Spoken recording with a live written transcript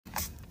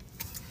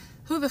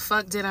Who the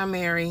fuck did I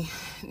marry?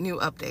 New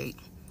update.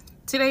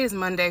 Today is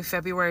Monday,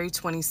 February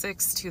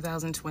 26,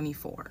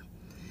 2024.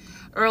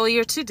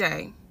 Earlier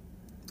today,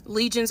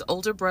 Legion's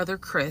older brother,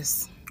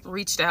 Chris,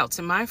 reached out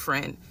to my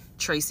friend,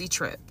 Tracy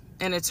Tripp,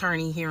 an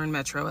attorney here in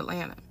Metro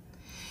Atlanta.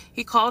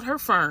 He called her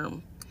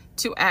firm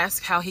to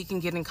ask how he can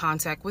get in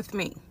contact with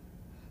me.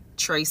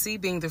 Tracy,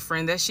 being the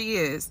friend that she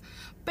is,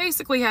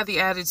 basically had the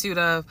attitude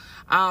of,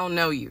 I don't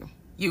know you.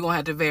 You're going to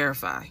have to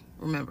verify.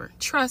 Remember,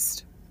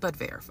 trust, but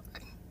verify.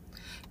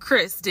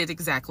 Chris did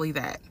exactly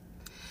that.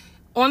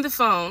 On the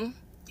phone,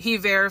 he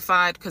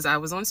verified, because I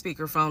was on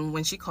speakerphone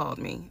when she called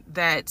me,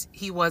 that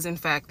he was in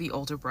fact the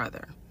older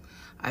brother.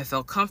 I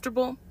felt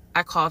comfortable.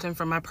 I called him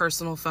from my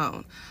personal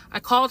phone.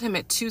 I called him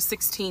at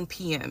 2:16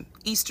 p.m.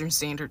 Eastern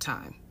Standard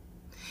Time.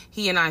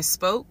 He and I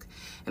spoke,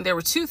 and there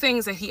were two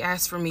things that he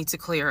asked for me to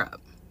clear up.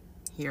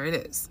 Here it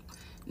is.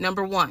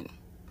 Number one,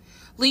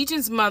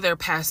 Legion's mother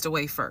passed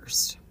away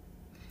first.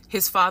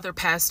 His father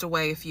passed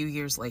away a few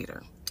years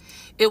later.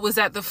 It was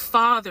at the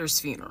father's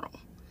funeral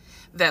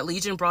that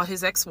Legion brought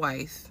his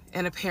ex-wife,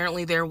 and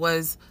apparently there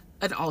was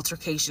an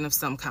altercation of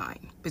some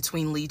kind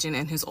between Legion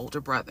and his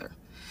older brother.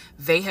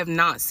 They have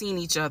not seen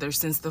each other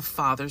since the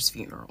father's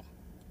funeral.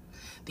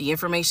 The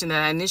information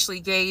that I initially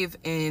gave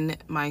in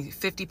my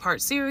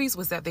 50-part series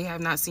was that they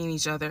have not seen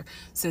each other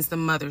since the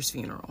mother's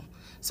funeral.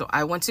 So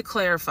I want to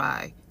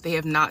clarify, they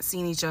have not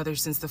seen each other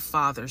since the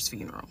father's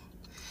funeral.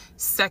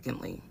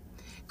 Secondly,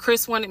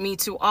 Chris wanted me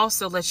to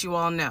also let you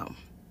all know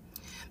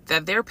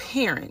that their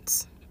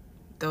parents,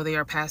 though they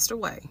are passed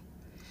away,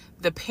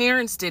 the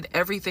parents did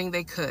everything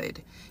they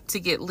could to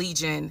get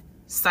Legion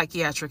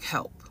psychiatric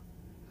help.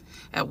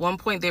 At one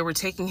point, they were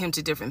taking him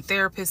to different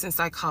therapists and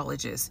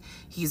psychologists.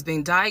 He's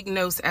been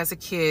diagnosed as a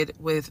kid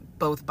with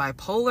both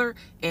bipolar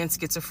and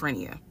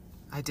schizophrenia.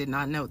 I did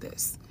not know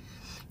this.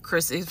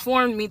 Chris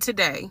informed me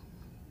today,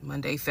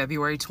 Monday,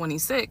 February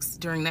 26th,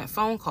 during that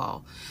phone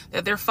call,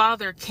 that their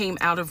father came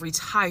out of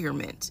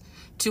retirement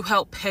to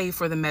help pay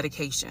for the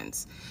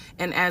medications.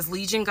 And as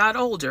Legion got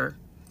older,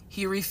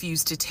 he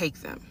refused to take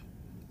them.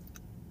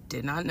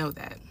 Did not know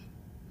that.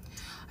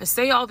 I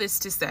say all this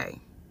to say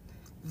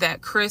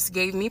that Chris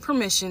gave me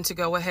permission to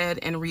go ahead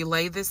and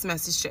relay this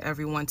message to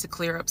everyone to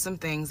clear up some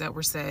things that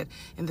were said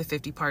in the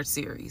 50-part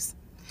series.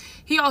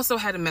 He also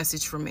had a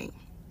message for me.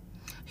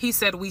 He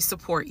said, "We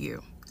support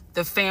you.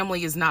 The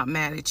family is not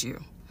mad at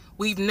you.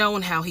 We've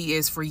known how he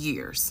is for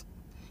years.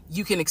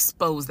 You can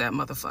expose that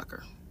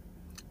motherfucker."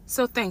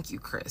 So thank you,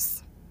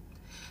 Chris.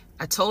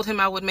 I told him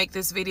I would make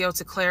this video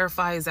to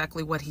clarify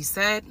exactly what he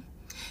said.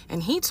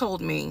 And he told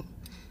me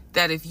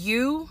that if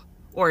you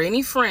or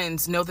any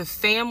friends know the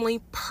family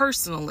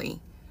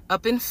personally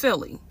up in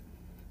Philly,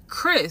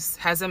 Chris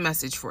has a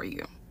message for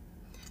you.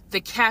 The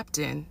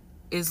captain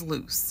is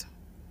loose.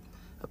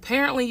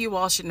 Apparently you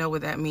all should know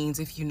what that means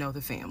if you know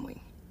the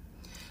family.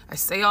 I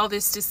say all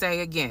this to say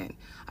again,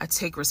 I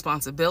take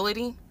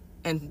responsibility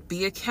and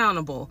be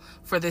accountable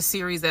for the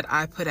series that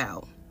I put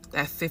out,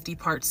 that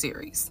 50-part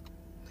series.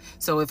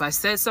 So if I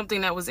said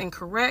something that was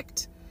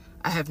incorrect,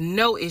 I have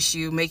no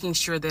issue making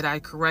sure that I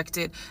correct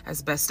it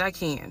as best I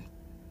can.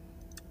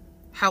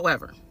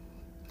 However,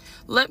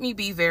 let me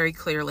be very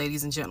clear,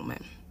 ladies and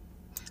gentlemen.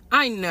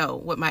 I know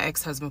what my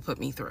ex-husband put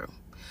me through.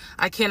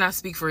 I cannot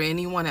speak for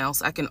anyone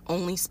else. I can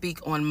only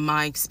speak on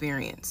my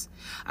experience.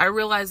 I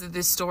realize that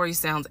this story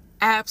sounds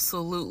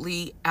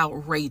absolutely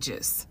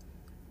outrageous,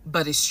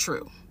 but it's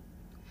true.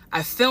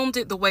 I filmed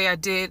it the way I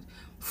did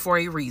for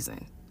a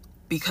reason,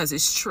 because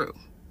it's true.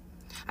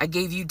 I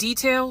gave you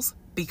details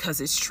because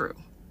it's true,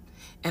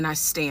 and I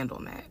stand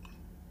on that.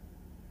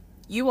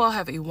 You all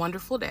have a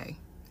wonderful day.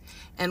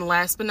 And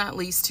last but not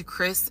least, to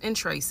Chris and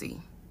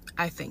Tracy,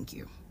 I thank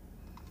you.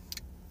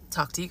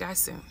 Talk to you guys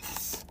soon.